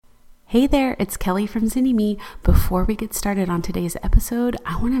Hey there, it's Kelly from Zynnyme. Before we get started on today's episode,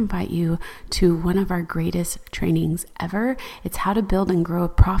 I want to invite you to one of our greatest trainings ever. It's how to build and grow a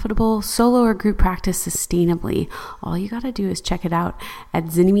profitable solo or group practice sustainably. All you got to do is check it out at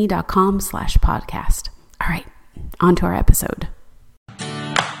zynnyme.com/podcast. All right, on to our episode.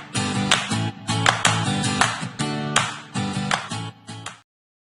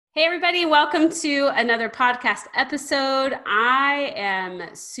 Hey everybody, welcome to another podcast episode. I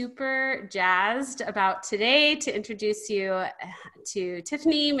am super jazzed about today to introduce you to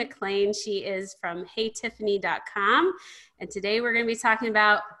Tiffany McLean. She is from HeyTiffany.com, and today we're going to be talking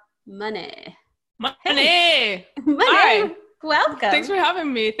about money. Money! Money! Hi. Welcome. Thanks for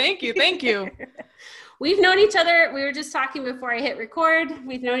having me. Thank you. We've known each other. We were just talking before I hit record.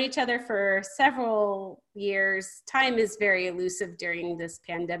 We've known each other for several years. Time is very elusive during this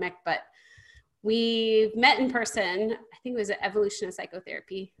pandemic, but we've met in person. I think it was at Evolution of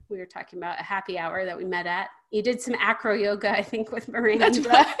Psychotherapy. We were talking about a happy hour that we met at. You did some acro yoga, I think, with Miranda. That's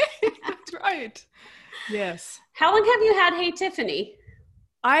right. That's right. Yes. How long have you had Hey Tiffany?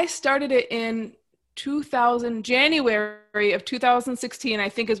 I started it in January of 2016, I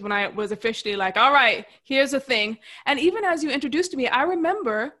think, is when I was officially like, all right, here's the thing. And even as you introduced me, I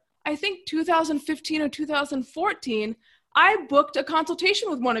remember, I think 2015 or 2014, I booked a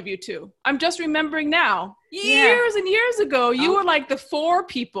consultation with one of you two. I'm just remembering now. Years and years ago, you were like the four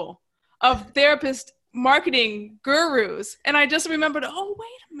people of therapist marketing gurus. And I just remembered, oh,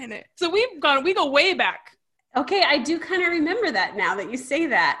 wait a minute. So we go way back. Okay, I do kind of remember that now that you say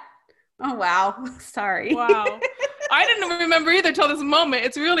that. Oh, wow. Sorry. Wow. I didn't remember either till this moment.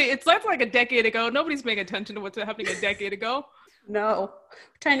 It's like a decade ago. Nobody's paying attention to what's happening a decade ago. No,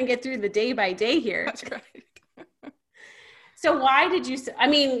 we're trying to get through the day by day here. That's right. So why did you,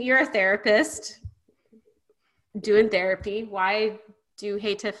 you're a therapist doing therapy. Why do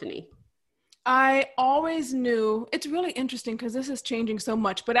Hey Tiffany? I always knew, it's really interesting because this is changing so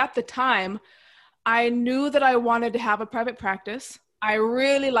much, but at the time, I knew that I wanted to have a private practice. I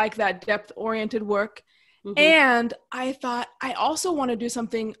really like that depth-oriented work. Mm-hmm. And I thought I also want to do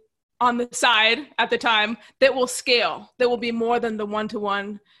something on the side at the time that will scale, that will be more than the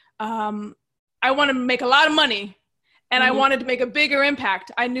one-to-one. I want to make a lot of money, and I wanted to make a bigger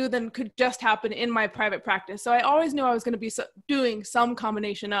impact I knew than could just happen in my private practice. So I always knew I was going to be doing some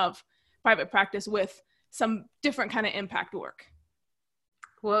combination of private practice with some different kind of impact work.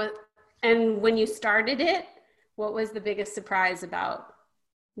 Well, and when you started it, what was the biggest surprise about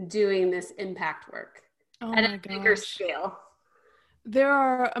doing this impact work at a bigger scale? There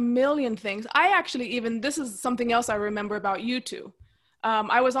are a million things. This is something else I remember about you two.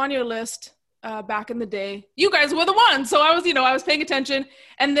 I was on your list back in the day. You guys were the ones. So I was paying attention,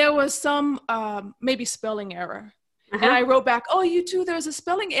 and there was some maybe spelling error. Uh-huh. And I wrote back, oh, you two, there's a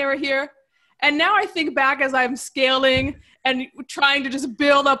spelling error here. And now I think back as I'm scaling and trying to just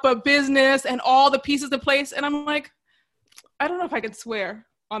build up a business and all the pieces in place. And I'm like, I don't know if I can swear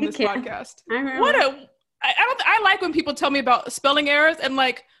on this podcast. I like when people tell me about spelling errors and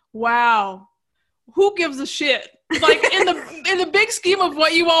like, wow, who gives a shit? Like in the big scheme of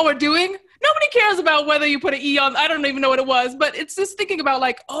what you all were doing, nobody cares about whether you put an E on, I don't even know what it was, but it's just thinking about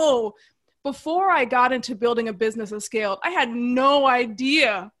like, oh, before I got into building a business at scale, I had no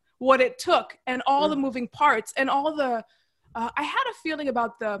idea what it took and all the moving parts and all the, I had a feeling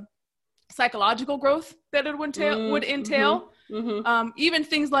about the psychological growth that it would entail. Mm-hmm. Even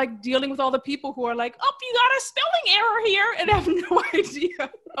things like dealing with all the people who are like, oh, you got a spelling error here, and have no idea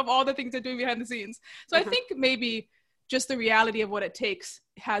of all the things they're doing behind the scenes. So I think maybe just the reality of what it takes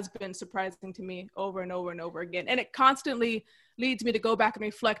has been surprising to me over and over and over again. And it constantly leads me to go back and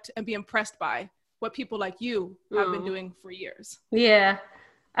reflect and be impressed by what people like you have been doing for years. Yeah.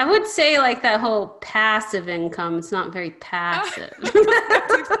 I would say like that whole passive income, it's not very passive.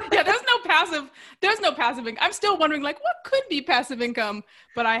 Yeah, there's no passive income. I'm still wondering like what could be passive income,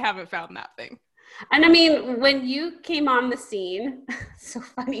 but I haven't found that thing. And when you came on the scene, so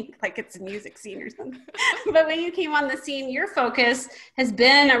funny, like it's a music scene or something, but when you came on the scene, your focus has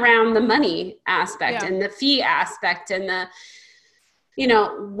been around the money aspect and the fee aspect and the,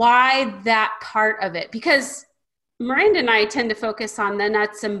 why that part of it, because Miranda and I tend to focus on the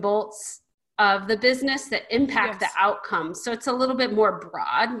nuts and bolts of the business that impact the outcome. So it's a little bit more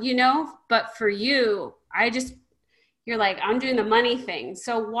broad, but for you, you're like, I'm doing the money thing.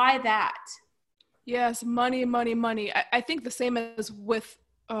 So why that? Yes. Money. I think the same as with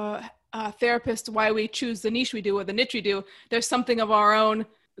therapists, why we choose the niche we do or the niche we do. There's something of our own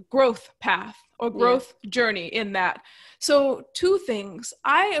growth path or growth journey in that. So 2 things.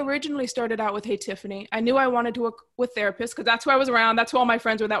 I originally started out with Hey Tiffany. I knew I wanted to work with therapists because that's who I was around. That's who all my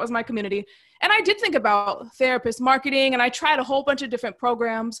friends were. That was my community. And I did think about therapist marketing, and I tried a whole bunch of different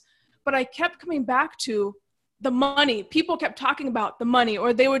programs, but I kept coming back to the money. People kept talking about the money,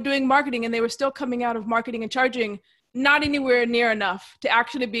 or they were doing marketing and they were still coming out of marketing and charging not anywhere near enough to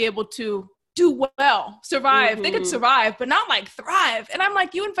actually be able to do well, survive. They could survive, but not like thrive. And I'm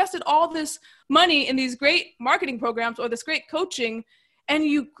like, you invested all this money in these great marketing programs or this great coaching, and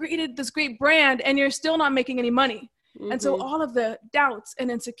you created this great brand, and you're still not making any money. And so all of the doubts and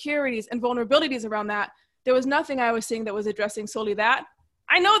insecurities and vulnerabilities around that, there was nothing I was seeing that was addressing solely that.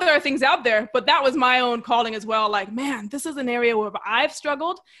 I know there are things out there, but that was my own calling as well. Like, man, this is an area where I've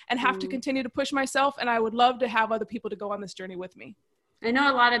struggled and have to continue to push myself. And I would love to have other people to go on this journey with me. I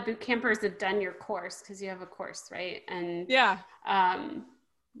know a lot of boot campers have done your course because you have a course, right? And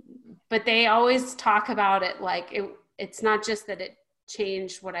but they always talk about it like it's not just that it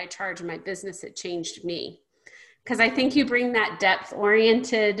changed what I charge in my business, it changed me. Because I think you bring that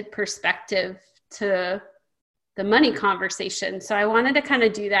depth-oriented perspective to the money conversation. So I wanted to kind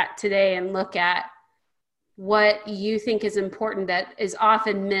of do that today and look at what you think is important that is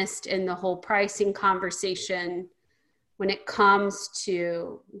often missed in the whole pricing conversation when it comes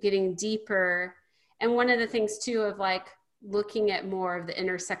to getting deeper. And one of the things too of like looking at more of the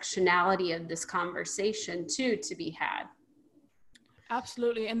intersectionality of this conversation too to be had.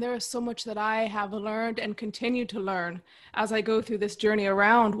 Absolutely. And there is so much that I have learned and continue to learn as I go through this journey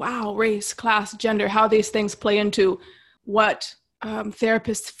around, race, class, gender, how these things play into what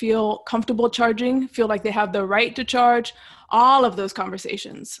therapists feel comfortable charging, feel like they have the right to charge, all of those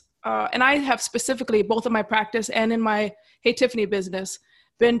conversations. And I have specifically, both in my practice and in my Hey Tiffany business,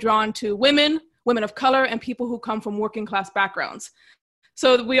 been drawn to women of color, and people who come from working class backgrounds.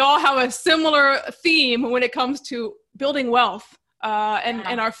 So we all have a similar theme when it comes to building wealth.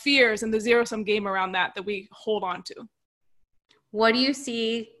 And our fears and the zero-sum game around that we hold on to. What do you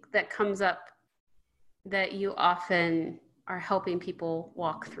see that comes up that you often are helping people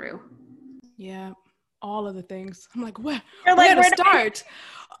walk through? Yeah, all of the things. I'm like, where to start?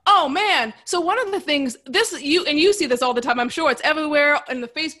 Oh man. So one of the things, you see this all the time, I'm sure it's everywhere in the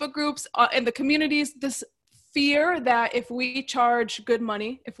Facebook groups, in the communities, this fear that if we charge good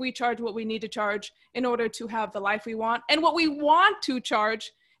money, if we charge what we need to charge in order to have the life we want, and what we want to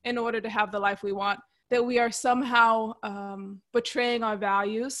charge in order to have the life we want, that we are somehow betraying our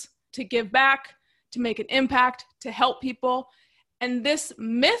values to give back, to make an impact, to help people. And this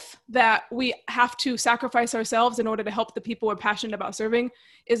myth that we have to sacrifice ourselves in order to help the people we're passionate about serving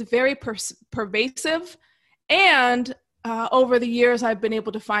is very pervasive. And over the years, I've been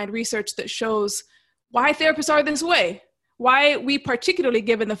able to find research that shows why therapists are this way, why we particularly,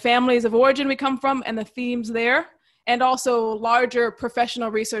 given the families of origin we come from and the themes there, and also larger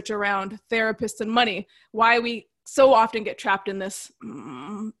professional research around therapists and money, why we so often get trapped in this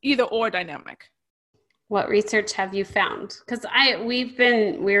either or dynamic. What research have you found? Because I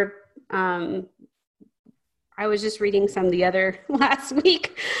was just reading some the last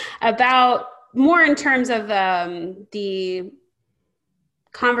week about more in terms of the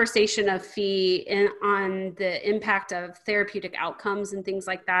conversation of fee and on the impact of therapeutic outcomes and things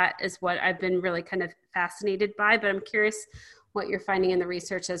like that is what I've been really kind of fascinated by, but I'm curious what you're finding in the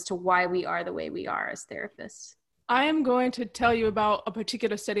research as to why we are the way we are as therapists. I am going to tell you about a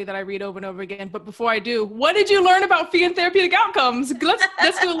particular study that I read over and over again, but before I do, what did you learn about fee and therapeutic outcomes?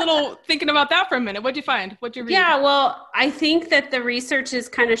 Let's do a little thinking about that for a minute. What'd you find? What'd you read? Yeah, well, I think that the research is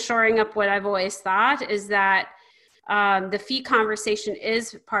kind of shoring up what I've always thought is that the fee conversation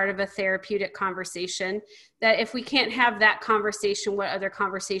is part of a therapeutic conversation, that if we can't have that conversation, what other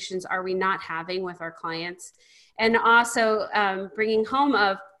conversations are we not having with our clients? And also bringing home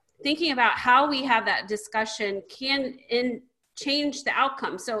of thinking about how we have that discussion can change the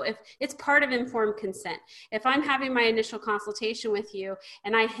outcome. So if it's part of informed consent, if I'm having my initial consultation with you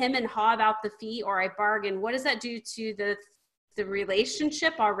and I hem and haw about the fee or I bargain, what does that do to the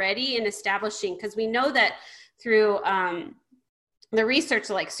relationship already in establishing? Because we know that through the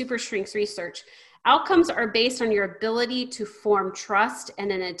research, like Super Shrinks research, outcomes are based on your ability to form trust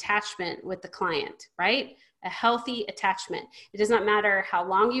and an attachment with the client, right? A healthy attachment. It does not matter how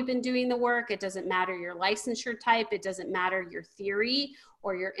long you've been doing the work. It doesn't matter your licensure type. It doesn't matter your theory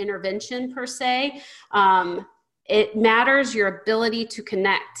or your intervention per se. It matters your ability to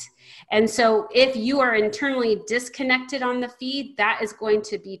connect. And so if you are internally disconnected on the feed, that is going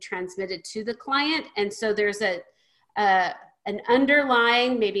to be transmitted to the client. And so there's a an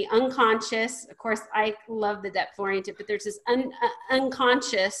underlying, maybe unconscious, of course, I love the depth oriented, but there's this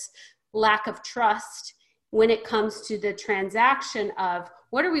unconscious lack of trust when it comes to the transaction of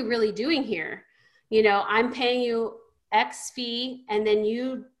what are we really doing here? You know, I'm paying you X fee and then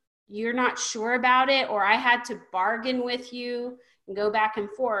you're not sure about it, or I had to bargain with you and go back and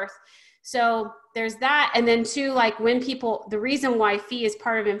forth. So there's that. And then too, like when people, the reason why fee is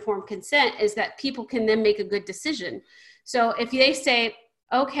part of informed consent is that people can then make a good decision. So if they say,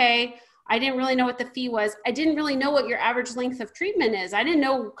 okay, I didn't really know what the fee was. I didn't really know what your average length of treatment is. I didn't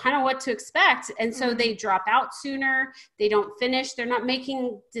know kind of what to expect. And so they drop out sooner. They don't finish. They're not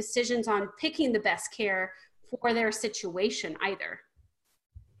making decisions on picking the best care for their situation either.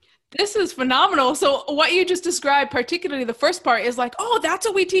 This is phenomenal. So what you just described, particularly the first part, is like, oh, that's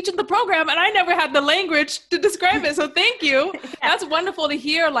what we teach in the program. And I never had the language to describe it. So thank you. Yeah. That's wonderful to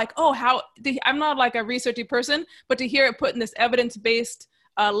hear. Like, oh, I'm not like a researchy person, but to hear it put in this evidence-based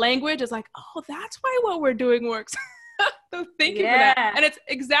language is like, oh, that's why what we're doing works. So thank you for that. And it's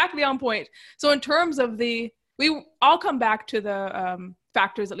exactly on point. So in terms of I'll come back to the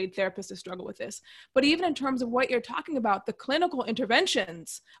factors that lead therapists to struggle with this. But even in terms of what you're talking about, the clinical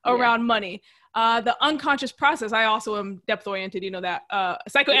interventions around money, the unconscious process, I also am depth-oriented, you know that,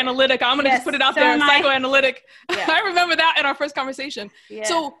 psychoanalytic, I'm going to just put it out there, psychoanalytic. Yeah. I remember that in our first conversation. Yeah.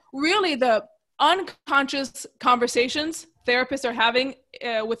 So really the unconscious conversations therapists are having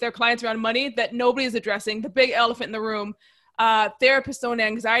with their clients around money that nobody is addressing, the big elephant in the room, therapists' own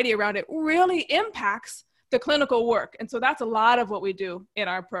anxiety around it really impacts the clinical work. And so that's a lot of what we do in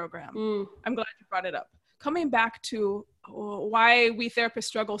our program. I'm glad you brought it up. Coming back to why we therapists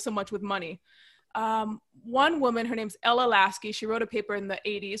struggle so much with money. One woman, her name's Ella Lasky, she wrote a paper in the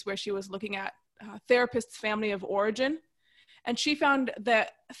 80s where she was looking at therapists' family of origin. And she found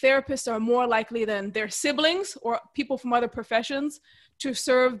that therapists are more likely than their siblings or people from other professions to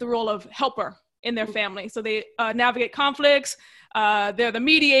serve the role of helper in their family. So they navigate conflicts, they're the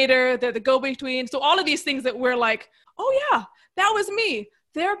mediator, they're the go-between. So all of these things that we're like, oh yeah, that was me.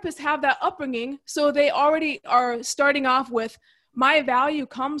 Therapists have that upbringing. So they already are starting off with, my value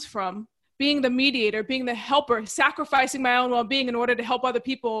comes from being the mediator, being the helper, sacrificing my own well-being in order to help other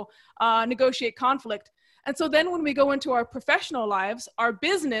people negotiate conflict. And so then when we go into our professional lives, our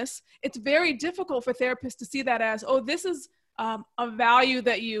business, it's very difficult for therapists to see that as, oh, this is a value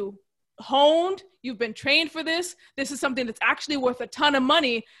that you honed, you've been trained for this. This is something that's actually worth a ton of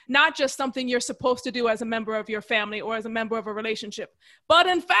money, not just something you're supposed to do as a member of your family or as a member of a relationship. But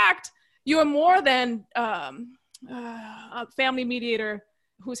in fact, you're more than a family mediator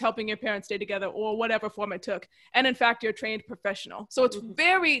who's helping your parents stay together or whatever form it took. And in fact, you're a trained professional. So it's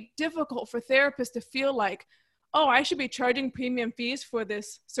very difficult for therapists to feel like, oh, I should be charging premium fees for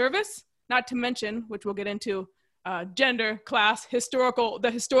this service, not to mention, which we'll get into, gender, class, the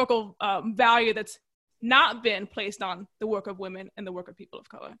historical value that's not been placed on the work of women and the work of people of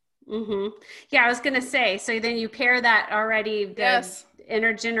color. Yeah, I was going to say, so then you pair that already, the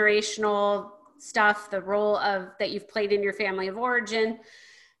intergenerational stuff, the role of that you've played in your family of origin.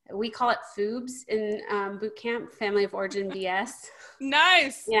 We call it FOOBS in boot camp, family of origin BS.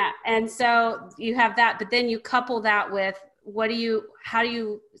 Nice. Yeah. And so you have that, but then you couple that with how do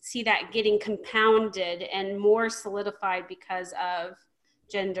you see that getting compounded and more solidified because of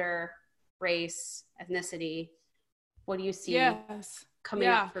gender, race, ethnicity? What do you see coming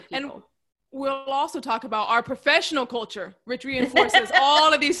up for people? And we'll also talk about our professional culture, which reinforces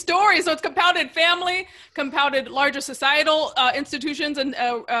all of these stories. So it's compounded family, compounded larger societal institutions and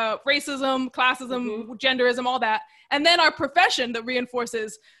racism, classism, genderism, all that. And then our profession that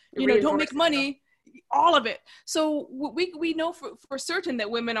reinforces, don't make money, all of it. So we know for certain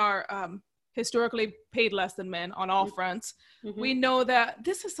that women are historically paid less than men on all fronts. We know that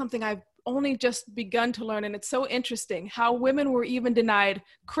this is something I've only just begun to learn. And it's so interesting how women were even denied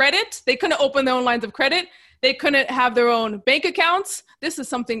credit. They couldn't open their own lines of credit. They couldn't have their own bank accounts. This is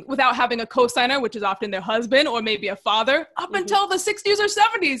something without having a co-signer, which is often their husband or maybe a father. Up until the 60s or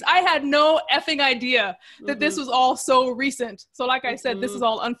 70s, I had no effing idea that this was all so recent. So like I said, this is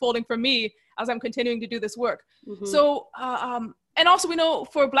all unfolding for me as I'm continuing to do this work. So, and also we know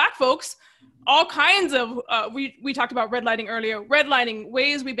for Black folks, all kinds of, we talked about redlining earlier,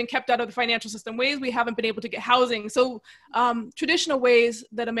 ways we've been kept out of the financial system, ways we haven't been able to get housing. So traditional ways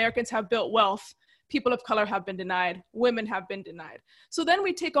that Americans have built wealth, people of color have been denied, women have been denied. So then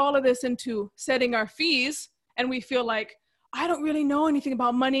we take all of this into setting our fees and we feel like, I don't really know anything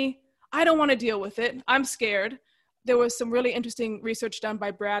about money. I don't want to deal with it. I'm scared. There was some really interesting research done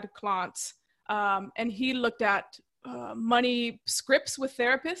by Brad Klontz, and he looked at money scripts with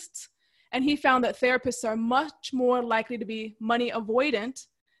therapists. And he found that therapists are much more likely to be money avoidant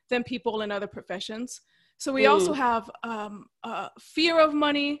than people in other professions. So we also have fear of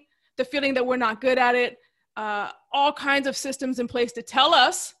money, the feeling that we're not good at it, all kinds of systems in place to tell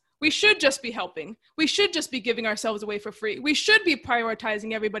us we should just be helping. We should just be giving ourselves away for free. We should be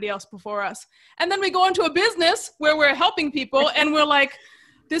prioritizing everybody else before us. And then we go into a business where we're helping people and we're like,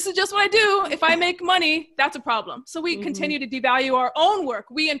 this is just what I do. If I make money, that's a problem. So we continue to devalue our own work.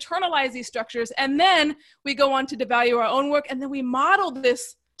 We internalize these structures, and then we go on to devalue our own work. And then we model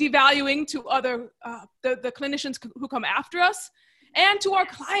this devaluing to other, the clinicians who come after us and to our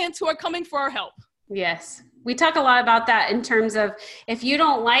clients who are coming for our help. Yes. We talk a lot about that in terms of, if you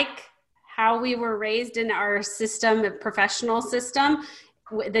don't like how we were raised in our system, a professional system,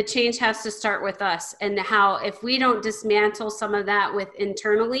 the change has to start with us, and how if we don't dismantle some of that with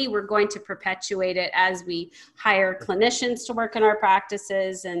internally, we're going to perpetuate it as we hire clinicians to work in our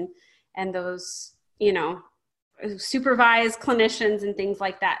practices and those, you know, supervise clinicians and things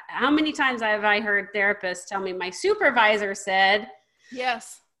like that. How many times have I heard therapists tell me, my supervisor said,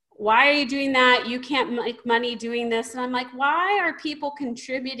 yes, why are you doing that? You can't make money doing this. And I'm like, why are people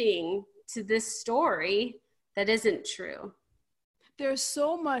contributing to this story that isn't true? There's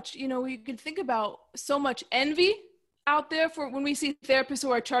so much, you know, we can think about so much envy out there for when we see therapists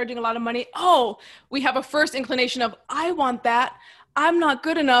who are charging a lot of money. Oh, we have a first inclination of, I want that. I'm not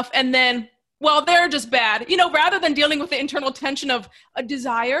good enough. And then, well, they're just bad. You know, rather than dealing with the internal tension of a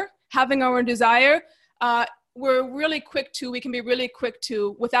desire, having our own desire, we can be really quick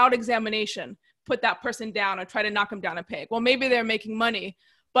to, without examination, put that person down or try to knock them down a peg. Well, maybe they're making money,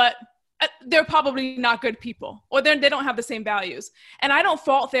 but they're probably not good people, or they don't have the same values. And I don't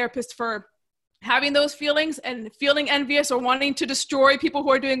fault therapists for having those feelings and feeling envious or wanting to destroy people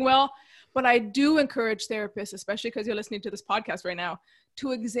who are doing well. But I do encourage therapists, especially because you're listening to this podcast right now,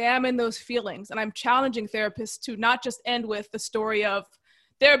 to examine those feelings. And I'm challenging therapists to not just end with the story of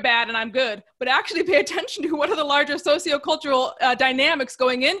they're bad and I'm good, but actually pay attention to what are the larger sociocultural dynamics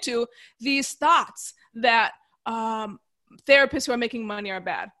going into these thoughts that therapists who are making money are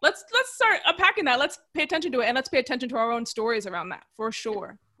bad. Let's start unpacking that. Let's pay attention to it, and let's pay attention to our own stories around that, for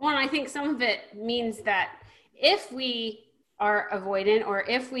sure. Well, I think some of it means that if we are avoidant, or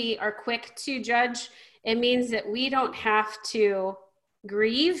if we are quick to judge, it means that we don't have to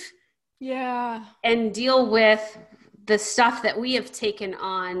grieve and deal with the stuff that we have taken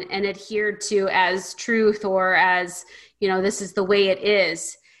on and adhered to as truth, or as, you know, this is the way it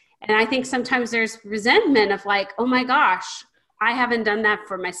is. And I think sometimes there's resentment of like, oh my gosh, I haven't done that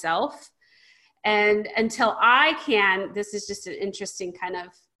for myself. And until I can, this is just an interesting kind of,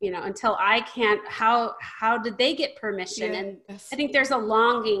 you know, until I can, how did they get permission? Yes. And I think there's a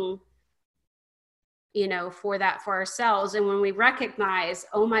longing, you know, for that for ourselves. And when we recognize,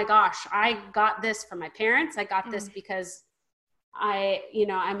 oh my gosh, I got this from my parents. I got this because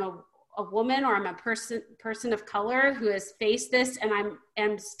I'm a woman, or I'm a person of color who has faced this, and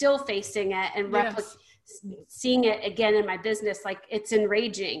I'm still facing it and seeing it again in my business. Like, it's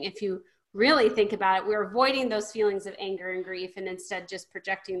enraging. If you really think about it, we're avoiding those feelings of anger and grief, and instead just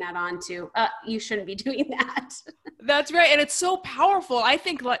projecting that onto, you shouldn't be doing that. That's right. And it's so powerful. I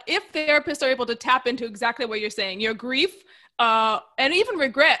think, like, if therapists are able to tap into exactly what you're saying, your grief, and even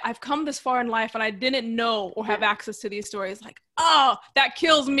regret, I've come this far in life and I didn't know or have access to these stories. Like, oh, that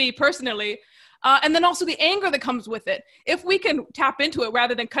kills me personally. And then also the anger that comes with it. If we can tap into it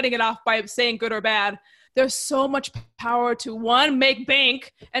rather than cutting it off by saying good or bad, there's so much power to, one, make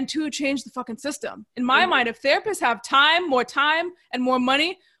bank, and two, change the fucking system. In my mind, if therapists have more time and more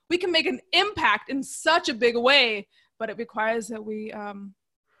money, we can make an impact in such a big way, but it requires that we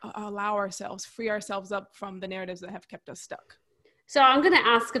allow ourselves, free ourselves up from the narratives that have kept us stuck. So I'm going to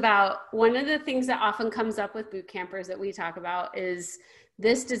ask about, one of the things that often comes up with boot campers that we talk about is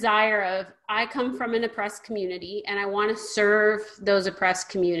this desire of, I come from an oppressed community and I want to serve those oppressed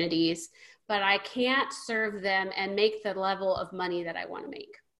communities, but I can't serve them and make the level of money that I want to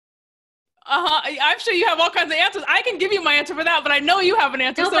make. I'm sure you have all kinds of answers. I can give you my answer for that, but I know you have an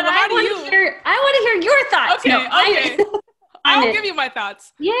answer. No, so but I want to hear your thoughts. Okay. I'll give you my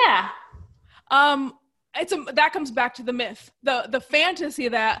thoughts. Yeah. That comes back to the myth, the fantasy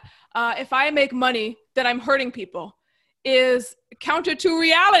that if I make money, that I'm hurting people, is counter to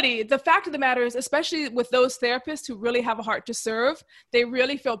reality. The fact of the matter is, especially with those therapists who really have a heart to serve, they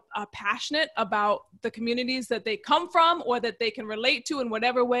really feel passionate about the communities that they come from or that they can relate to in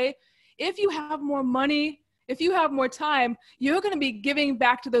whatever way. If you have more money, if you have more time, you're going to be giving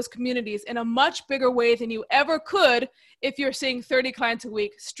back to those communities in a much bigger way than you ever could if you're seeing 30 clients a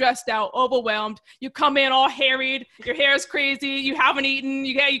week, stressed out, overwhelmed. You come in all harried, your hair is crazy, you haven't eaten,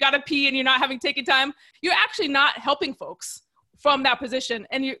 you got to pee and you're not having taken time. You're actually not helping folks from that position.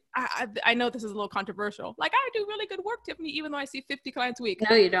 And I know this is a little controversial. Like, I do really good work, Tiffany, even though I see 50 clients a week.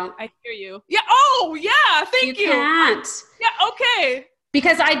 No, you don't. I hear you. Yeah. Oh, yeah. Thank you. You can't. Yeah. Okay.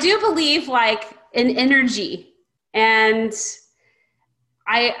 Because I do believe like in energy, and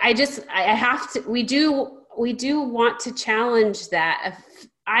I have to, we do want to challenge that.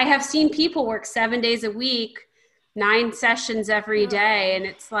 I have seen people work 7 days a week, 9 sessions every day. And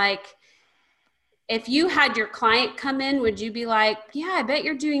it's like, if you had your client come in, would you be like, yeah, I bet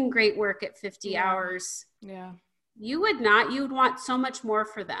you're doing great work at 50 hours? Yeah. You would not. You would want so much more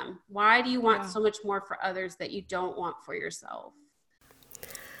for them. Why do you want so much more for others that you don't want for yourself?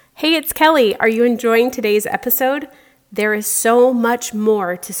 Hey, it's Kelly. Are you enjoying today's episode? There is so much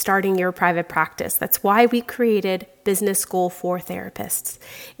more to starting your private practice. That's why we created Business School for Therapists.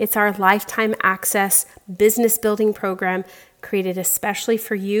 It's our lifetime access business building program created especially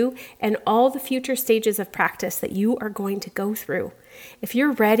for you and all the future stages of practice that you are going to go through. If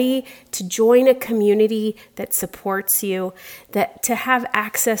you're ready to join a community that supports you, that to have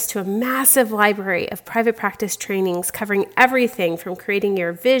access to a massive library of private practice trainings covering everything from creating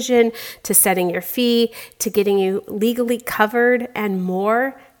your vision to setting your fee to getting you legally covered and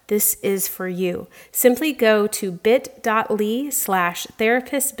more, this is for you. Simply go to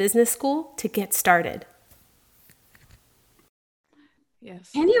bit.ly/therapist business school to get started.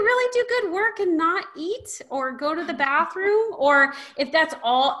 Yes. Can you really do good work and not eat or go to the bathroom? Or if that's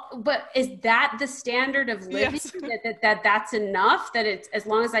all, but is that the standard of living? Yes. That's enough, that it's as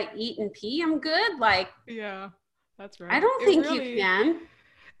long as I eat and pee, I'm good? Like, yeah, that's right. I don't think you can.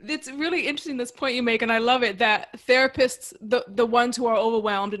 It's really interesting, this point you make, and I love it, that therapists, the ones who are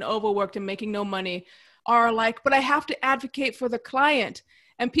overwhelmed and overworked and making no money, are like, but I have to advocate for the client.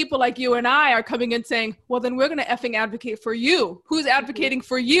 And people like you and I are coming in saying, well, then we're going to effing advocate for you. Who's advocating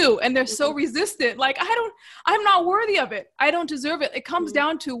for you? And they're so resistant. Like, I'm not worthy of it. I don't deserve it. It comes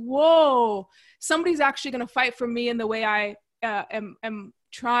down to, whoa, somebody's actually going to fight for me in the way I am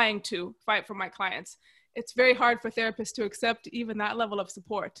trying to fight for my clients. It's very hard for therapists to accept even that level of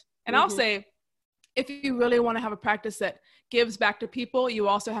support. And I'll say, if you really want to have a practice that gives back to people, you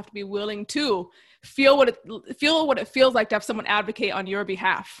also have to be willing to feel what it feels like to have someone advocate on your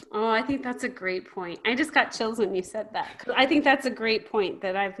behalf. Oh, I think that's a great point. I just got chills when you said that. I think that's a great point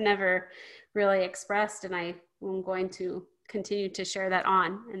that I've never really expressed, and I'm going to continue to share that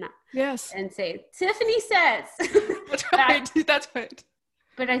on and say, Tiffany says. That's right. That's right.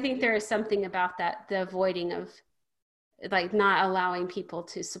 But I think there is something about that, the avoiding of, like, not allowing people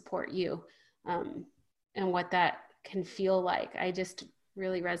to support you, and what that can feel like. I just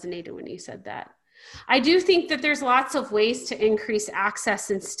really resonated when you said that. I do think that there's lots of ways to increase access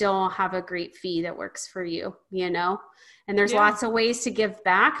and still have a great fee that works for you, and there's lots of ways to give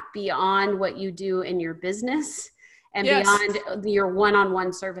back beyond what you do in your business and beyond your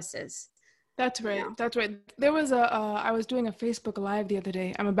one-on-one services. That's right. That's right. There was I was doing a Facebook Live the other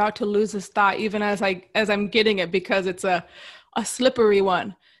day. I'm about to lose this thought even as I'm getting it, because it's a slippery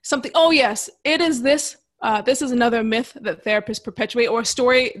one. Something, oh yes, it is this. This is another myth that therapists perpetuate, or a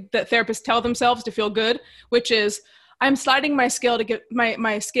story that therapists tell themselves to feel good, which is, I'm sliding my scale to give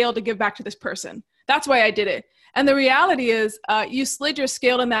my scale to give back to this person. That's why I did it. And the reality is, you slid your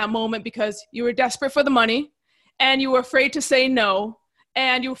scale in that moment because you were desperate for the money, and you were afraid to say no,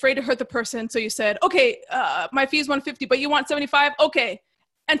 and you were afraid to hurt the person. So you said, okay, my fee is $150, but you want $75? Okay.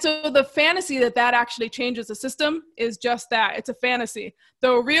 And so the fantasy that actually changes the system is just that. It's a fantasy.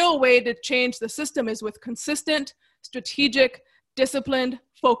 The real way to change the system is with consistent, strategic, disciplined,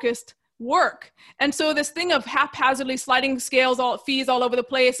 focused work. And so this thing of haphazardly sliding fees all over the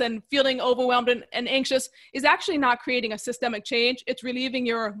place and feeling overwhelmed and anxious is actually not creating a systemic change. It's relieving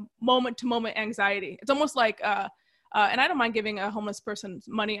your moment-to-moment anxiety. It's almost like, and I don't mind giving a homeless person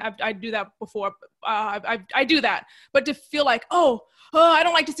money. I do that before. I do that. But to feel like, oh, I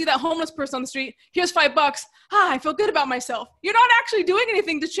don't like to see that homeless person on the street. Here's $5. I feel good about myself. You're not actually doing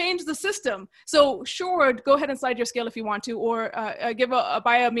anything to change the system. So sure, go ahead and slide your scale if you want to, or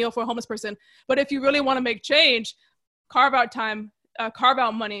buy a meal for a homeless person. But if you really want to make change, carve out time, carve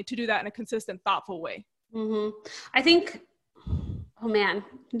out money to do that in a consistent, thoughtful way. Mm-hmm. I think, oh man,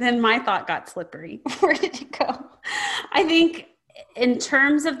 then my thought got slippery. Where did it go? I think in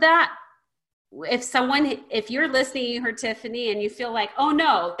terms of that, if you're listening, you heard Tiffany and you feel like, oh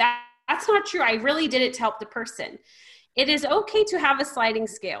no, that's not true. I really did it to help the person. It is okay to have a sliding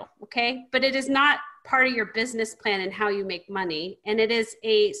scale. Okay. But it is not part of your business plan and how you make money. And it is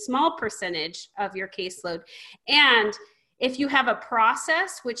a small percentage of your caseload. And if you have a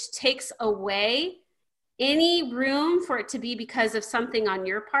process which takes away any room for it to be because of something on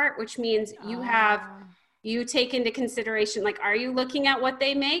your part, which means you take into consideration, like, are you looking at what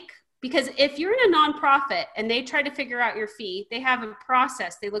they make? Because if you're in a nonprofit and they try to figure out your fee, they have a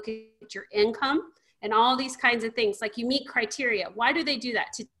process. They look at your income and all these kinds of things. Like, you meet criteria. Why do they do that?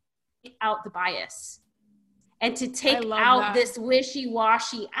 To take out the bias and to take out this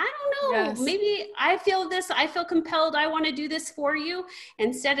wishy-washy. I don't know. Yes. Maybe I feel this. I feel compelled. I want to do this for you.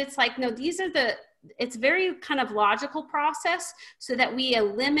 Instead, it's like, no, it's very kind of logical process so that we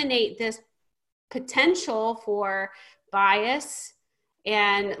eliminate this potential for bias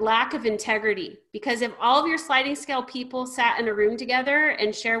and lack of integrity. Because if all of your sliding scale people sat in a room together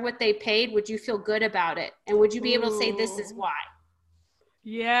and share what they paid, would you feel good about it? And would you be able to say, this is why?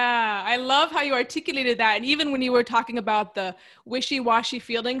 Yeah, I love how you articulated that. And even when you were talking about the wishy-washy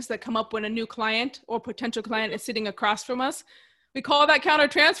feelings that come up when a new client or potential client is sitting across from us, we call that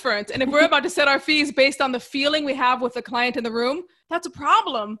countertransference. And if we're about to set our fees based on the feeling we have with the client in the room, that's a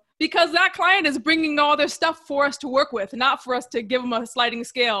problem, because that client is bringing all their stuff for us to work with, not for us to give them a sliding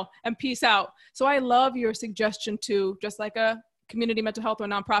scale and peace out. So I love your suggestion to, just like a community mental health or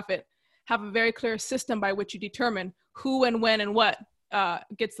nonprofit, have a very clear system by which you determine who and when and what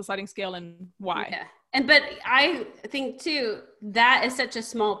gets the sliding scale and why. Yeah. But I think too, that is such a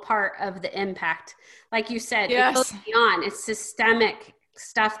small part of the impact. Like you said, yes. It goes beyond. It's systemic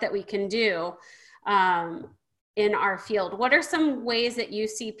stuff that we can do in our field. What are some ways that you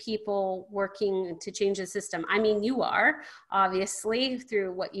see people working to change the system? I mean, you are obviously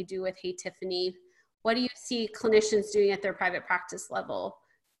through what you do with Hey Tiffany. What do you see clinicians doing at their private practice level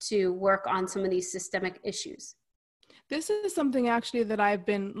to work on some of these systemic issues? This is something actually that I've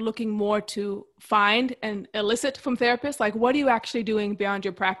been looking more to find and elicit from therapists. Like, what are you actually doing beyond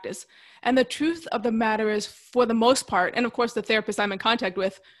your practice? And the truth of the matter is, for the most part, and of course the therapists I'm in contact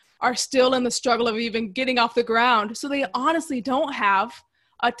with are still in the struggle of even getting off the ground. So they honestly don't have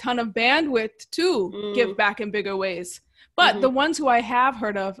a ton of bandwidth to give back in bigger ways. But the ones who I have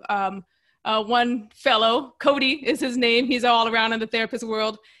heard of, one fellow, Cody is his name. He's all around in the therapist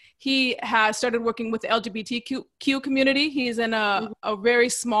world. He has started working with the LGBTQ community. He's in a very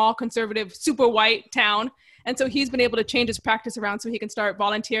small, conservative, super white town. And so he's been able to change his practice around so he can start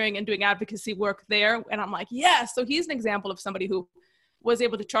volunteering and doing advocacy work there. And I'm like, yes. So he's an example of somebody who was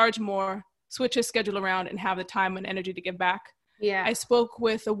able to charge more, switch his schedule around, and have the time and energy to give back. Yeah. I spoke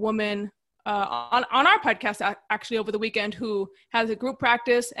with a woman on our podcast actually over the weekend who has a group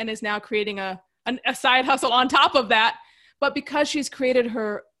practice and is now creating a side hustle on top of that. But because she's created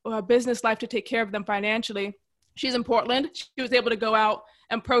her business life to take care of them financially, she's in Portland. She was able to go out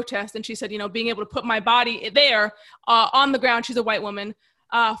and protest. And she said, being able to put my body there on the ground, she's a white woman,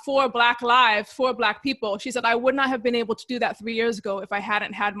 for Black lives, for Black people. She said, I would not have been able to do that 3 years ago if I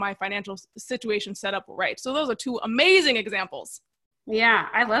hadn't had my financial situation set up right. So those are two amazing examples. Yeah,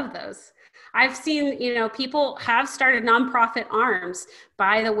 I love those. I've seen, people have started nonprofit arms.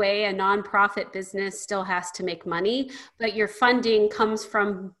 By the way, a nonprofit business still has to make money, but your funding comes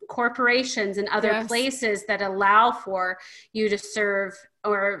from corporations and other places that allow for you to serve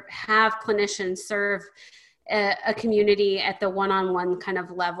or have clinicians serve a community at the one-on-one kind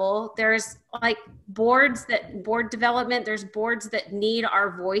of level. There's like board development. There's boards that need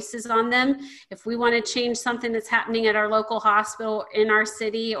our voices on them. If we want to change something that's happening at our local hospital in our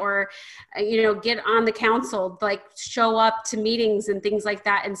city, or, get on the council, like show up to meetings and things like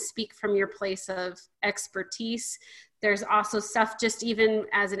that and speak from your place of expertise. There's also stuff just even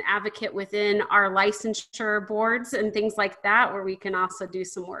as an advocate within our licensure boards and things like that, where we can also do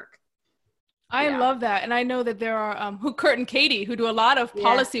some work. I love that. And I know that there are Kurt and Katie who do a lot of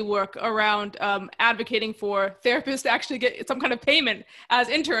policy work around advocating for therapists to actually get some kind of payment as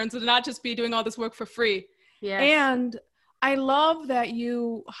interns and not just be doing all this work for free. Yes. And I love that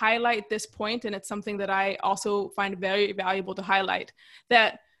you highlight this point, and it's something that I also find very valuable to highlight,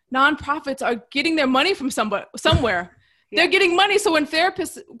 that nonprofits are getting their money from somewhere. They're getting money. So when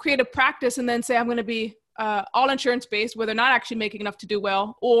therapists create a practice and then say, I'm going to be all insurance based, where they're not actually making enough to do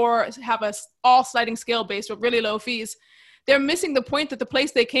well, or have a all sliding scale based with really low fees, they're missing the point that the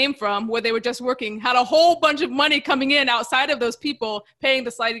place they came from, where they were just working, had a whole bunch of money coming in outside of those people paying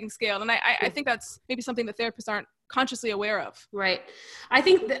the sliding scale. And I think that's maybe something that therapists aren't consciously aware of. Right. I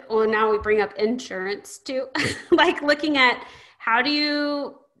think that, now we bring up insurance too, like looking at how do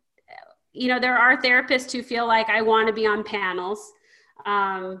you, there are therapists who feel like I want to be on panels.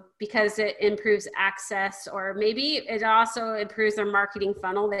 because it improves access, or maybe it also improves their marketing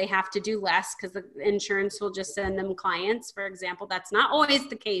funnel. They have to do less because the insurance will just send them clients, for example. That's not always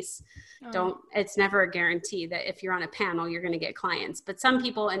the case. It's never a guarantee that if you're on a panel, you're going to get clients, but some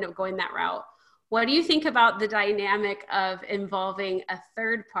people end up going that route. What do you think about the dynamic of involving a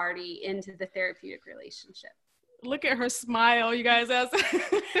third party into the therapeutic relationship? Look at her smile, you guys.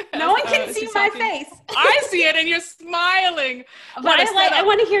 No one can see my face. I see it, and you're smiling. But I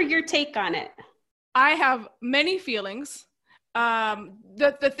want to hear your take on it. I have many feelings.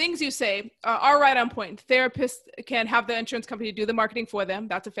 The things you say are right on point. Therapists can have the insurance company do the marketing for them.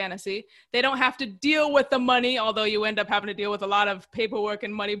 That's a fantasy. They don't have to deal with the money, although you end up having to deal with a lot of paperwork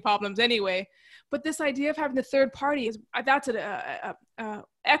and money problems anyway. But this idea of having the third party that's an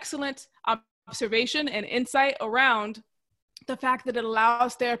excellent observation and insight around the fact that it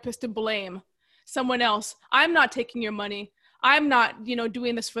allows therapists to blame someone else. I'm not taking your money. I'm not,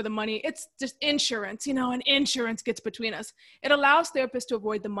 doing this for the money. It's just insurance, and insurance gets between us. It allows therapists to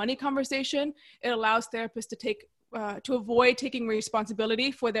avoid the money conversation. It allows therapists to avoid taking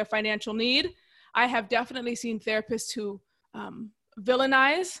responsibility for their financial need. I have definitely seen therapists who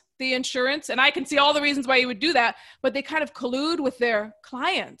villainize the insurance, and I can see all the reasons why you would do that, but they kind of collude with their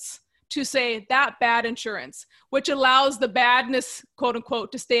clients to say that bad insurance, which allows the badness, quote unquote,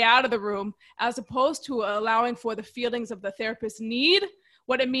 to stay out of the room, as opposed to allowing for the feelings of the therapist's need,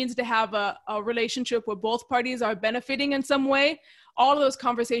 what it means to have a relationship where both parties are benefiting in some way. All of those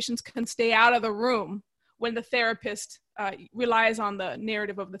conversations can stay out of the room when the therapist relies on the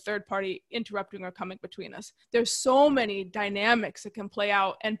narrative of the third party interrupting or coming between us. There's so many dynamics that can play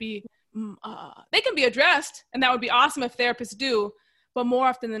out and they can be addressed, and that would be awesome if therapists do. But more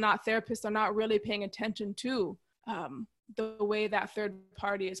often than not, therapists are not really paying attention to the way that third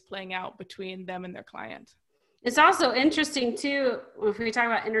party is playing out between them and their client. It's also interesting too, if we talk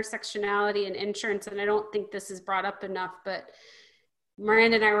about intersectionality and insurance, and I don't think this is brought up enough, but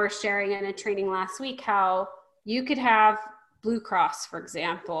Miranda and I were sharing in a training last week how you could have Blue Cross, for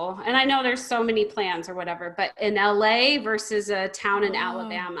example, and I know there's so many plans or whatever, but in LA versus a town in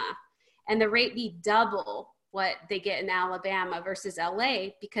Alabama, and the rate be double what they get in Alabama versus LA,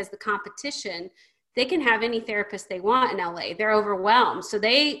 because the competition, they can have any therapist they want in LA. They're overwhelmed. So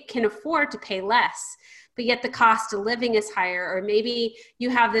they can afford to pay less, but yet the cost of living is higher. Or maybe you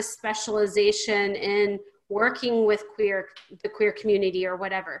have this specialization in working with the queer community or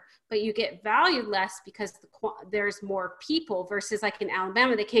whatever, but you get valued less because there's more people, versus like in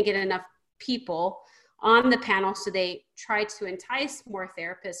Alabama, they can't get enough people on the panel, so they try to entice more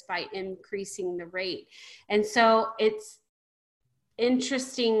therapists by increasing the rate. And so it's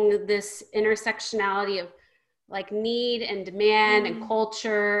interesting, this intersectionality of like need and demand and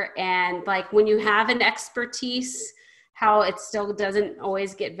culture, and like when you have an expertise, how it still doesn't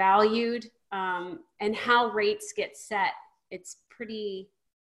always get valued, and how rates get set. It's pretty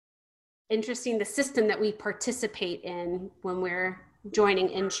interesting, the system that we participate in when we're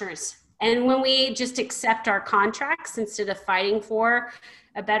joining insurance. And when we just accept our contracts instead of fighting for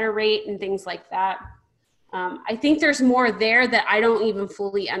a better rate and things like that. I think there's more there that I don't even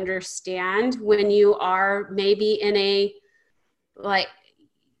fully understand when you are maybe in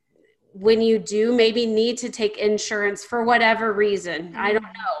when you do maybe need to take insurance for whatever reason. I don't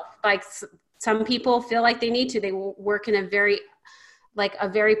know. Like some people feel like they need to. They work in a very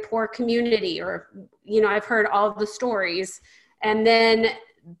poor community, or, I've heard all the stories. And then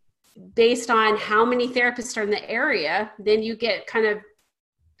based on how many therapists are in the area, then you get kind of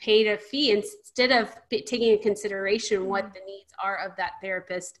paid a fee instead of taking into consideration what the needs are of that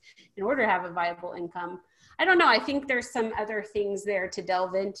therapist in order to have a viable income. I don't know. I think there's some other things there to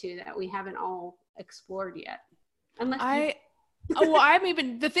delve into that we haven't all explored yet. The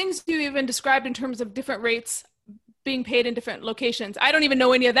things you even described in terms of different rates being paid in different locations, I don't even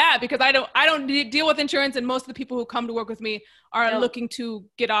know any of that, because I don't deal with insurance, and most of the people who come to work with me are looking to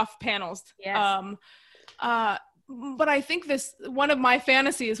get off panels. Yes. But I think one of my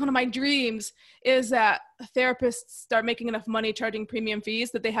fantasies, one of my dreams, is that therapists start making enough money charging premium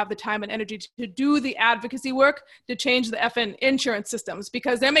fees that they have the time and energy to do the advocacy work to change the effing insurance systems,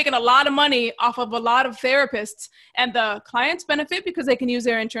 because they're making a lot of money off of a lot of therapists, and the clients benefit because they can use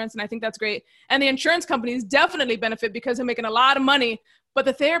their insurance. And I think that's great. And the insurance companies definitely benefit because they're making a lot of money, but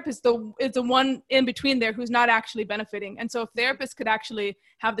the therapist is the one in between there who's not actually benefiting. And so if therapists could actually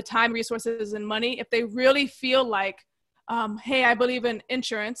have the time, resources, and money, if they really feel like, hey, I believe in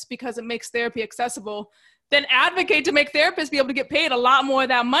insurance because it makes therapy accessible, then advocate to make therapists be able to get paid a lot more of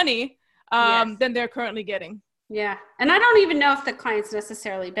that money than they're currently getting. Yeah. And I don't even know if the clients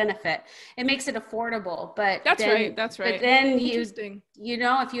necessarily benefit. It makes it affordable, but That's then, right. That's right. But then you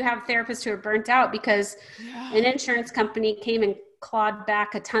know, if you have therapists who are burnt out because an insurance company came and clawed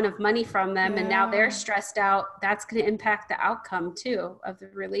back a ton of money from them and now they're stressed out, that's going to impact the outcome too of the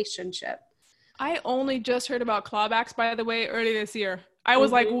relationship. I only just heard about clawbacks, by the way, early this year. I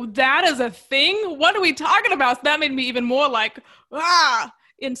was like, well, that is a thing? What are we talking about? So that made me even more like,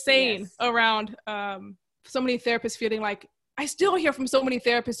 insane around so many therapists feeling like, I still hear from so many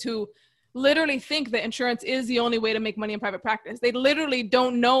therapists who literally think that insurance is the only way to make money in private practice. They literally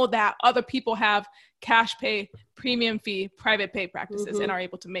don't know that other people have cash pay, premium fee, private pay practices and are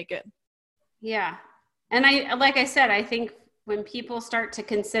able to make it. Yeah. And like I said, I think when people start to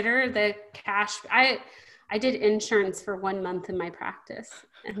consider the cash, I did insurance for 1 month in my practice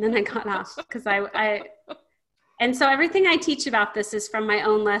and then I got off because and so everything I teach about this is from my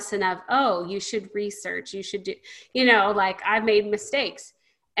own lesson of, oh, you should research, you should do, you know, like I've made mistakes.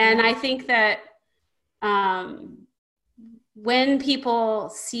 And I think that when people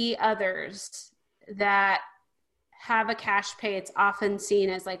see others that have a cash pay, it's often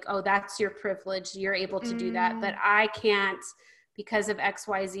seen as like, oh, that's your privilege. You're able to do that, but I can't because of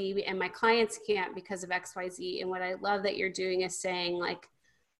XYZ and my clients can't because of XYZ. And what I love that you're doing is saying like,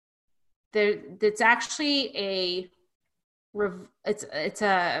 it's actually it's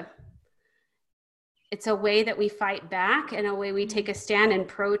a way that we fight back and a way we take a stand and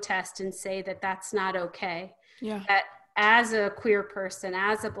protest and say that that's not okay. Yeah. That as a queer person,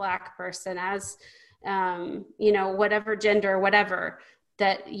 as a Black person, as, you know, whatever gender, whatever,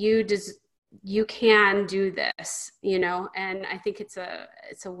 that you can do this, you know? And I think it's a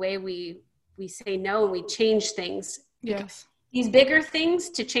way we say no and we change things. Yes. These bigger things,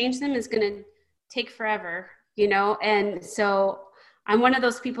 to change them is going to take forever, you know? And so I'm one of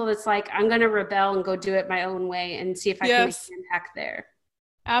those people that's like, I'm going to rebel and go do it my own way and see if I can make an impact there.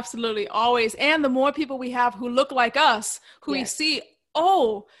 Absolutely. Always. And the more people we have who look like us, who we see,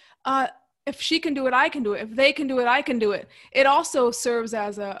 if she can do it, I can do it. If they can do it, I can do it. It also serves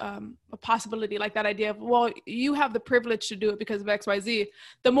as a possibility, like that idea of, well, you have the privilege to do it because of XYZ.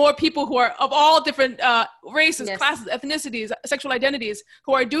 The more people who are of all different races, classes, ethnicities, sexual identities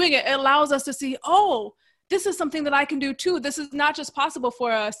who are doing it, it allows us to see, oh, this is something that I can do too. This is not just possible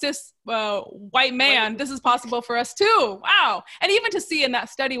for a cis white man. This is possible for us too. Wow. And even to see in that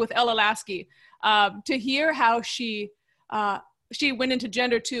study with Ella Lasky, to hear how she went into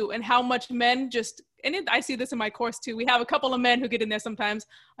gender too, and how much men I see this in my course too. We have a couple of men who get in there sometimes.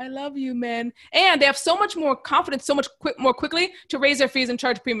 I love you, men. And they have so much more confidence, so much more quickly to raise their fees and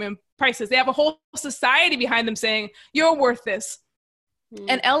charge premium prices. They have a whole society behind them saying, you're worth this.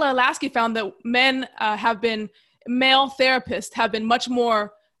 And Ella Lasky found that male therapists have been much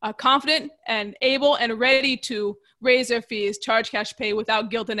more confident and able and ready to raise their fees, charge cash pay without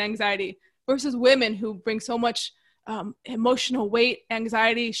guilt and anxiety, versus women who bring so much emotional weight,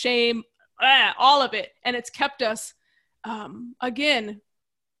 anxiety, shame, all of it. And it's kept us, again,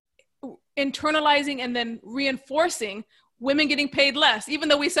 internalizing and then reinforcing women getting paid less. Even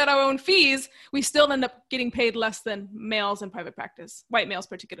though we set our own fees, we still end up getting paid less than males in private practice, white males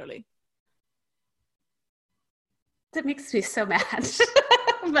particularly. That makes me so mad.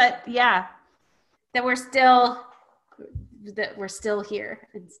 But yeah, that we're still here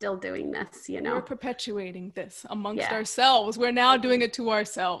and still doing this, you know. We're perpetuating this amongst ourselves. We're now doing it to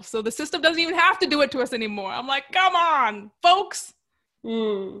ourselves. So the system doesn't even have to do it to us anymore. I'm like, come on, folks.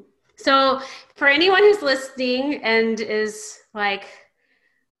 So for anyone who's listening and is like,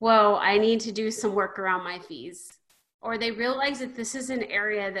 whoa, I need to do some work around my fees, or they realize that this is an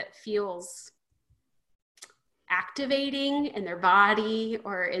area that feels activating in their body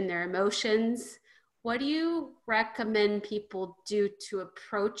or in their emotions, what do you recommend people do to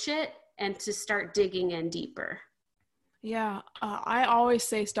approach it and to start digging in deeper? Yeah, I always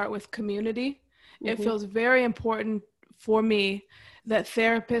say start with community. It feels very important for me that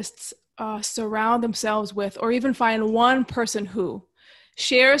therapists surround themselves with, or even find one person who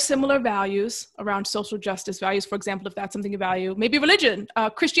shares similar values around social justice values, for example, if that's something you value, maybe religion,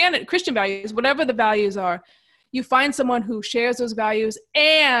 Christian values, whatever the values are. You find someone who shares those values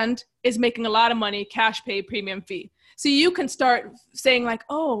and is making a lot of money, cash pay, premium fee. So you can start saying like,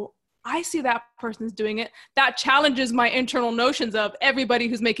 oh, I see that person's doing it. That challenges my internal notions of everybody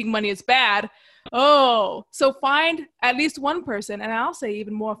who's making money is bad. Oh, so find at least one person, and I'll say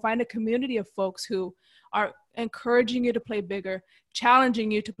even more, find a community of folks who are encouraging you to play bigger,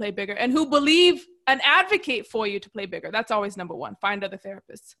 challenging you to play bigger, and who believe and advocate for you to play bigger. That's always number one. Find other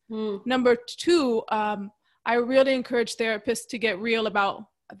therapists. Number two, I really encourage therapists to get real about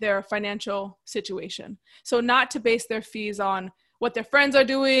their financial situation. So not to base their fees on what their friends are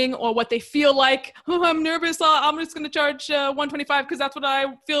doing or what they feel like. Oh, I'm nervous. I'm just going to charge $125 because that's what I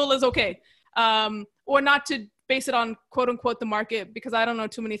feel is okay. Or not to base it on quote unquote the market, because I don't know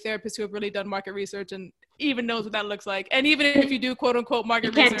too many therapists who have really done market research and even knows what that looks like. And even if you do quote unquote market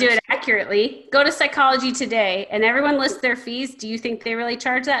research, you can't do it accurately. Go to Psychology Today and everyone lists their fees. Do you think they really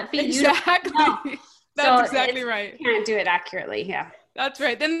charge that fee? Exactly. That's exactly right. You can't do it accurately. Yeah. That's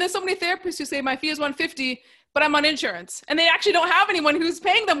right. Then there's so many therapists who say my fee is $150, but I'm on insurance, and they actually don't have anyone who's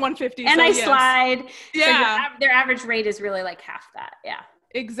paying them $150. And so slide. Yeah. So their average rate is really like half that. Yeah.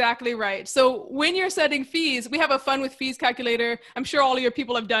 Exactly right. So when you're setting fees, we have a fun with fees calculator. I'm sure all of your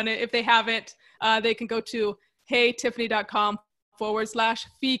people have done it. If they haven't, they can go to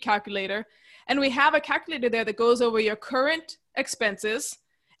heytiffany.com/fee calculator. And we have a calculator there that goes over your current expenses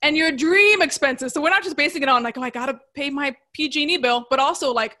and your dream expenses. So we're not just basing it on like, oh, I got to pay my PG&E bill, but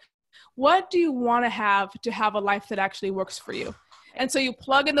also like, what do you want to have a life that actually works for you? And so you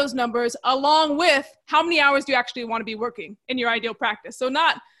plug in those numbers along with how many hours do you actually want to be working in your ideal practice. So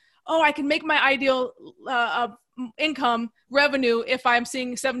not, oh, I can make my ideal income revenue if I'm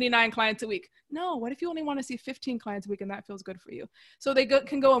seeing 79 clients a week. No, what if you only want to see 15 clients a week and that feels good for you? So they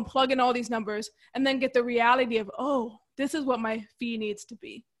can go and plug in all these numbers and then get the reality of, oh, this is what my fee needs to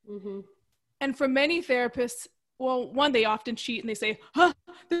be. Mm-hmm. And for many therapists, well, one, they often cheat and they say,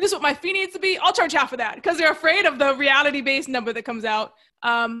 this is what my fee needs to be. I'll charge half of that, because they're afraid of the reality-based number that comes out.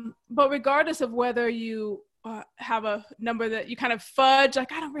 But regardless of whether you have a number that you kind of fudge,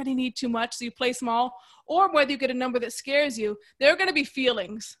 like I don't really need too much, so you play small, or whether you get a number that scares you, there are going to be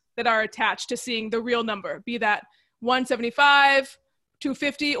feelings that are attached to seeing the real number, be that 175,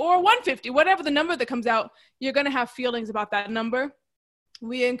 250, or 150, whatever the number that comes out, you're going to have feelings about that number.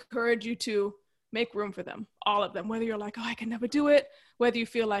 We encourage you to make room for them, all of them, whether you're like, oh, I can never do it, whether you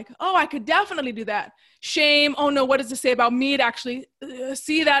feel like, oh, I could definitely do that. Shame, oh no, what does this say about me to actually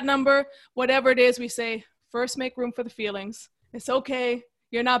see that number? Whatever it is, we say, first make room for the feelings. It's okay.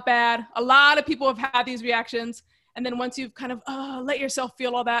 You're not bad. A lot of people have had these reactions. And then once you've kind of let yourself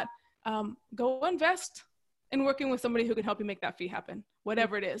feel all that, go invest in working with somebody who can help you make that fee happen,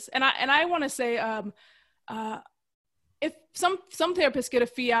 whatever it is. And I want to say, if some therapists get a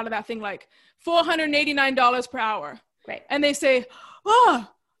fee out of that thing, like $489 per hour, right? And they say, oh,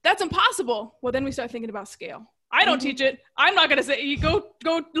 that's impossible. Well, then we start thinking about scale. I don't teach it. I'm not going to say, you go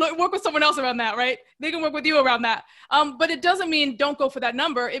work with someone else around that, right? They can work with you around that. But it doesn't mean don't go for that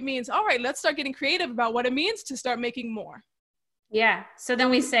number. It means, all right, let's start getting creative about what it means to start making more. Yeah. So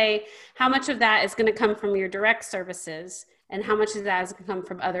then we say, how much of that is going to come from your direct services? And how much of that is going to come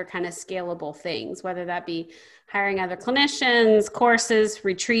from other kind of scalable things, whether that be hiring other clinicians, courses,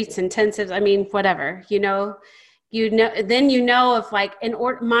 retreats, intensives, I mean, whatever, then if like,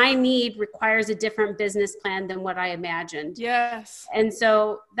 my need requires a different business plan than what I imagined. Yes. And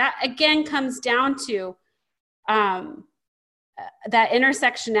so that again comes down to that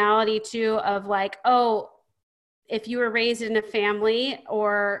intersectionality too of like, oh, if you were raised in a family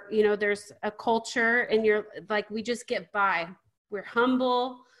or, there's a culture and you're like, we just get by, we're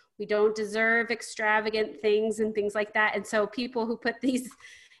humble, we don't deserve extravagant things and things like that. And so people who put these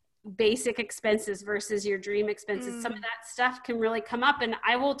basic expenses versus your dream expenses, some of that stuff can really come up. And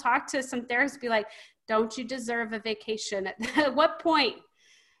I will talk to some therapists, be like, don't you deserve a vacation? At what point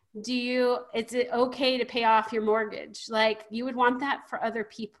is it okay to pay off your mortgage? Like you would want that for other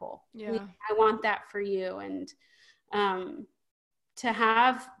people. Yeah. I want that for you. And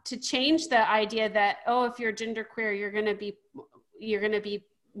to change the idea that, oh, if you're genderqueer, you're going to be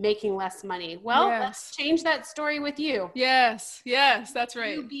making less money. Well, yes. Let's change that story with you. Yes, that's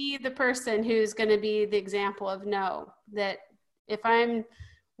right. You be the person who's going to be the example of no, that if I'm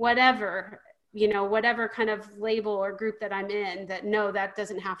whatever kind of label or group that I'm in, that no, that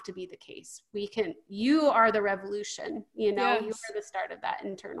doesn't have to be the case. You are the revolution, yes. You are the start of that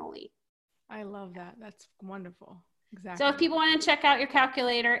internally. I love that. That's wonderful. Exactly. So if people want to check out your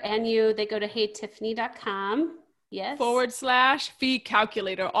calculator and they go to heytiffany.com. Yes. /fee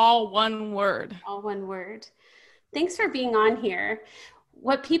calculator, all one word. All one word. Thanks for being on here.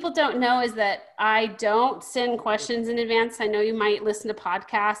 What people don't know is that I don't send questions in advance. I know you might listen to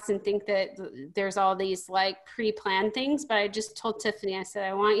podcasts and think that there's all these like pre-planned things, but I just told Tiffany, I said,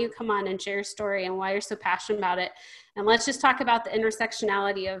 I want you to come on and share your story and why you're so passionate about it. And let's just talk about the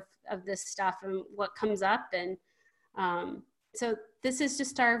intersectionality of this stuff and what comes up. And so this is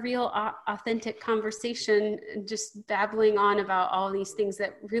just our real authentic conversation, just babbling on about all these things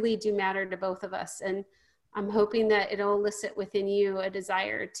that really do matter to both of us. And I'm hoping that it'll elicit within you a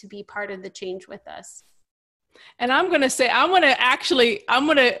desire to be part of the change with us. And I'm going to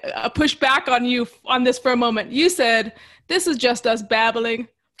push back on you on this for a moment. You said, this is just us babbling.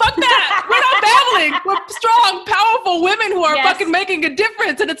 Fuck that. We're not babbling. We're strong, powerful women who are fucking making a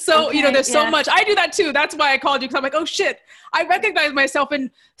difference. And it's so, there's so much. I do that too. That's why I called you, because I'm like, oh shit, I recognize myself in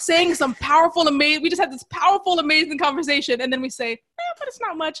saying some powerful, amazing, we just had this powerful, amazing conversation. And then we say, but it's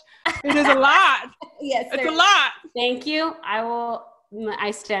not much. It is a lot. Yes, it's a lot. Thank you.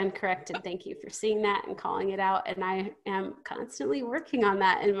 I stand corrected. Thank you for seeing that and calling it out. And I am constantly working on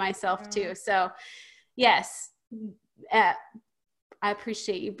that in myself too. So yes, I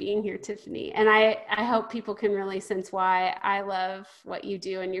appreciate you being here, Tiffany. And I hope people can really sense why I love what you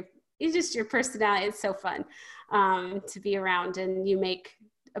do, and your personality. It's so fun to be around, and you make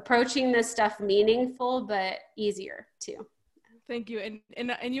approaching this stuff meaningful, but easier too. Thank you.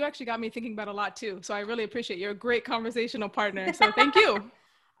 And you actually got me thinking about a lot too. So I really appreciate it. You're a great conversational partner. So thank you.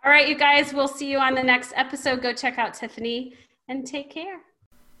 All right, you guys, we'll see you on the next episode. Go check out Tiffany and take care.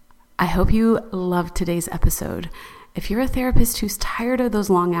 I hope you loved today's episode. If you're a therapist who's tired of those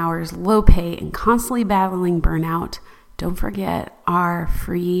long hours, low pay, and constantly battling burnout, don't forget our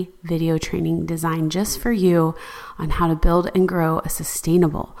free video training designed just for you on how to build and grow a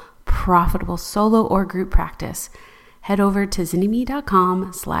sustainable, profitable solo or group practice. Head over to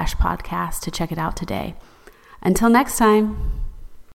zynnyme.com/podcast to check it out today. Until next time.